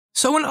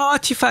So an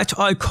artifact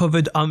I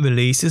covered on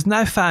release is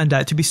now found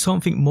out to be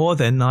something more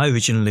than I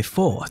originally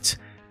thought.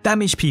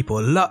 Damage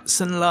people,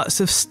 lots and lots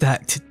of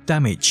stacked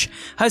damage.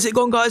 How's it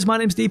going guys, my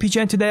name's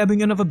DPJ and today I bring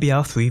you another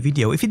BR3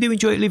 video. If you do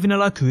enjoy it, leaving a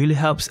like really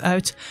helps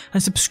out,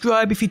 and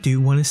subscribe if you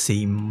do want to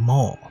see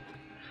more.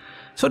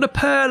 So the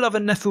Pearl of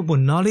Ineffable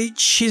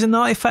Knowledge is an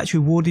artifact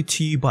rewarded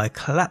to you by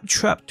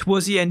Claptrap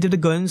towards the end of the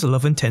Guns,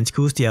 Love and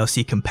Tentacles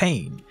DLC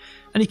campaign.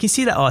 And you can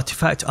see that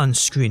artifact on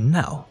screen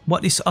now.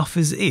 What this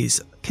offers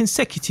is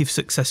consecutive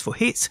successful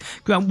hits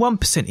grant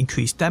 1%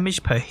 increased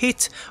damage per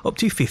hit up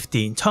to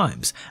 15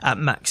 times. At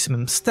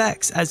maximum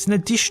stacks adds an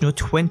additional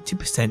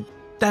 20%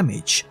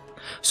 damage.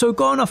 So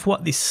going off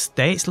what this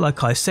states,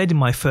 like I said in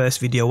my first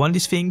video on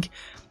this thing,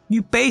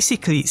 you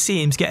basically, it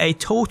seems, get a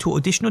total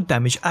additional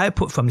damage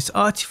output from this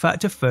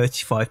artifact of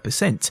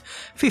 35%,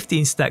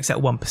 15 stacks at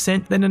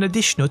 1%, then an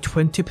additional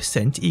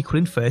 20%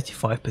 equaling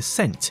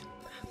 35%.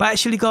 But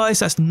actually guys,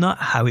 that's not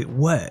how it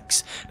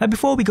works. Now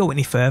before we go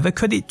any further,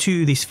 credit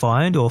to this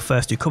find, or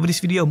first to cover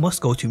this video,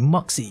 must go to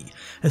Moxie.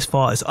 As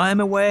far as I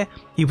am aware,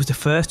 he was the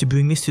first to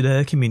bring this to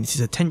the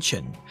community's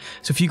attention.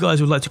 So if you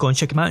guys would like to go and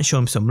check him out and show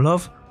him some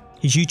love,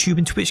 his YouTube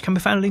and Twitch can be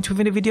found linked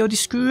within the video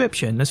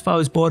description. As far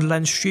as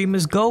Borderlands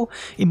streamers go,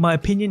 in my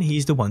opinion,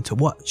 he's the one to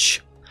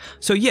watch.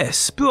 So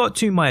yes, brought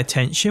to my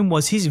attention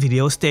was his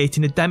video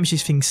stating the damage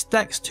this thing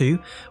stacks to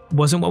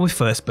wasn't what we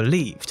first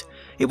believed.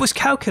 It was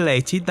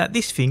calculated that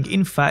this thing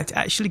in fact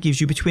actually gives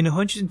you between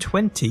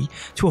 120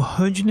 to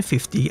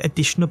 150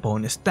 additional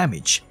bonus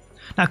damage.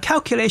 Now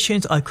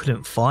calculations I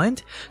couldn't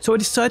find, so I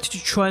decided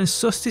to try and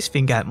suss this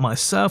thing out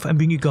myself and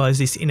bring you guys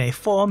this in a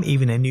form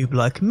even a noob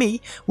like me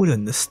would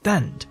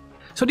understand.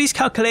 So these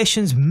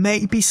calculations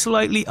may be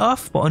slightly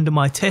off, but under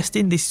my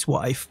testing this is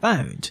what I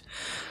found.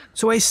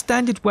 So a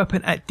standard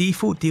weapon at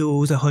default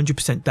deals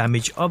 100%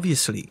 damage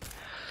obviously.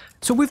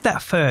 So with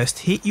that first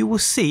hit you will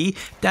see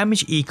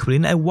damage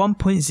equaling a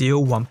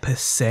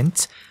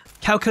 1.01%.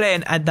 Calculate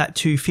and add that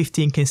to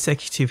 15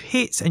 consecutive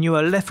hits and you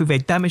are left with a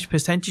damage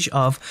percentage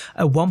of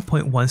a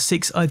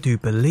 1.16 I do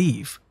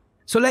believe.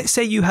 So let's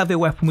say you have a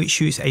weapon which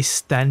shoots a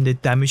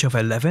standard damage of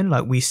 11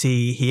 like we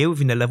see here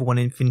within the level 1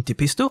 Infinity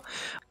Pistol.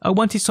 I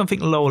wanted something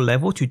lower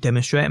level to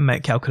demonstrate and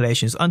make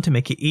calculations on to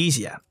make it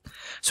easier.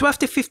 So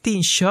after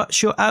 15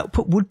 shots your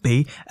output would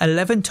be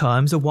 11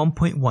 times a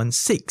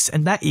 1.16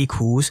 and that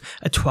equals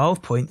a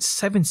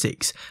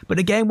 12.76, but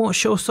the game won't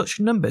show such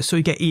numbers, so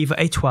you get either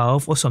a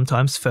 12 or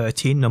sometimes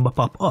 13 number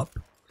pop up,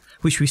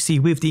 which we see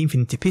with the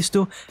Infinity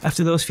Pistol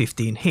after those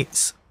 15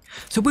 hits.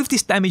 So with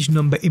this damage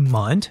number in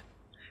mind,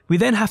 we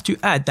then have to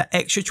add that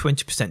extra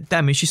 20%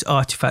 damage this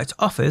artifact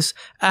offers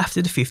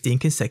after the 15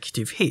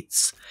 consecutive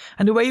hits,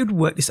 and the way you would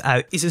work this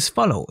out is as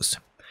follows.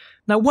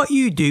 Now what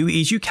you do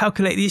is you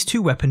calculate these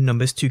two weapon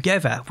numbers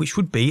together, which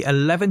would be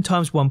 11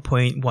 times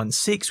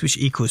 1.16 which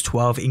equals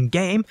 12 in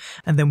game,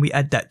 and then we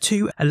add that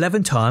to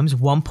 11 times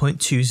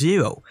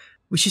 1.20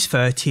 which is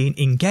 13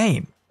 in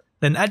game.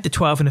 Then add the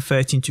 12 and the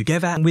 13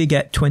 together and we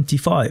get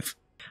 25.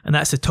 And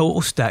that's the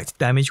total stacked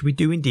damage we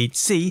do indeed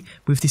see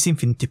with this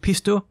Infinity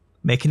Pistol,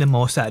 making the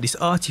most out of this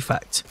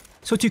artifact.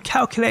 So to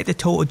calculate the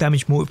total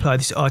damage multiplier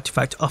this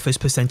artifact offers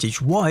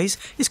percentage wise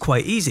is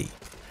quite easy.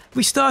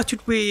 We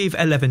started with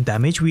 11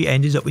 damage, we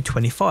ended up with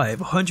 25,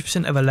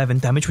 100% of 11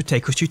 damage would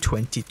take us to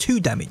 22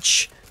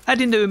 damage.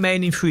 Adding the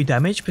remaining 3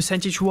 damage,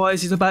 percentage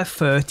wise is about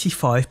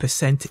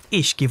 35%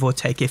 ish, give or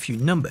take a few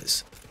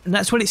numbers. And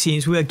that's what it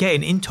seems we are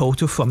getting in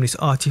total from this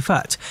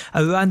artifact,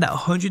 around that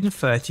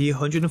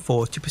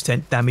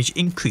 130-140% damage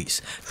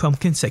increase from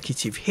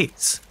consecutive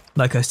hits.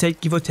 Like I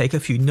said, give or take a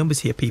few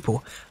numbers here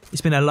people,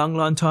 it's been a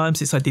long time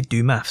since I did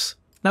do maths.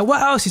 Now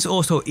what else is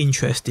also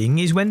interesting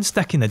is when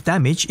stacking the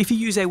damage, if you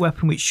use a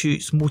weapon which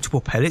shoots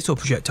multiple pellets or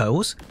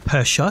projectiles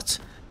per shot,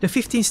 the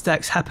 15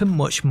 stacks happen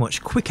much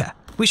quicker,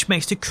 which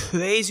makes the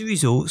crazy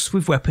results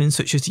with weapons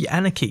such as the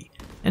Anarchy.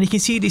 And you can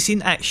see this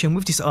in action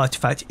with this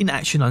artifact in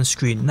action on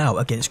screen now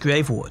against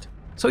Graveward.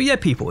 So yeah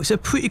people, it's a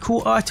pretty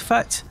cool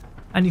artifact,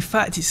 and in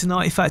fact it's an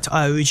artifact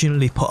I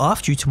originally put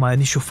off due to my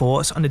initial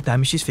thoughts on the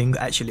damage this thing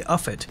actually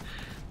offered.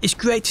 It's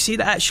great to see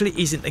that actually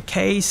isn't the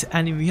case,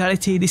 and in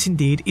reality this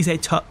indeed is a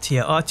top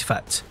tier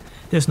artifact.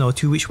 There's no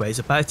two which ways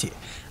about it.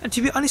 And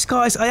to be honest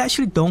guys, I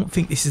actually don't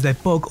think this is a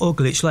bug or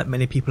glitch like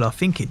many people are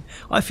thinking.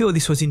 I feel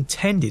this was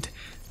intended,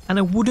 and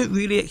I wouldn't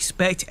really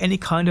expect any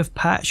kind of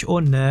patch or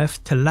nerf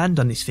to land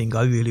on this thing,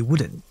 I really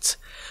wouldn't.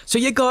 So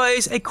yeah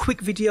guys, a quick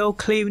video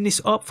clearing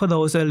this up for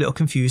those that are a little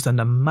confused on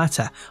the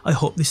matter. I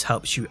hope this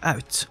helps you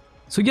out.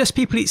 So yes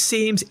people, it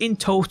seems in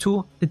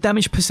total the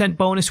damage percent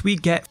bonus we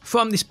get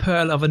from this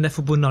Pearl of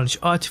Ineffable Knowledge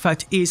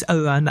artifact is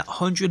around that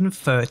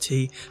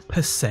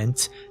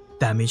 130%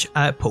 damage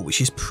output,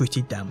 which is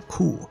pretty damn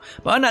cool.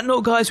 But on that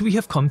note guys, we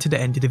have come to the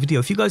end of the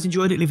video. If you guys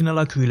enjoyed it, leaving a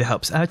like really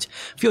helps out.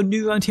 If you're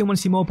new around here and want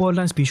to see more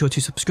Borderlands, be sure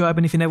to subscribe,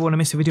 and if you never want to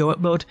miss a video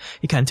upload,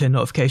 you can turn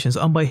notifications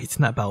on by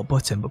hitting that bell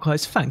button. But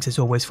guys, thanks as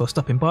always for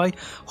stopping by.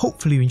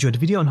 Hopefully you enjoyed the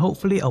video, and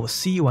hopefully I will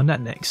see you on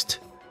that next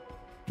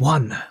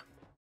one.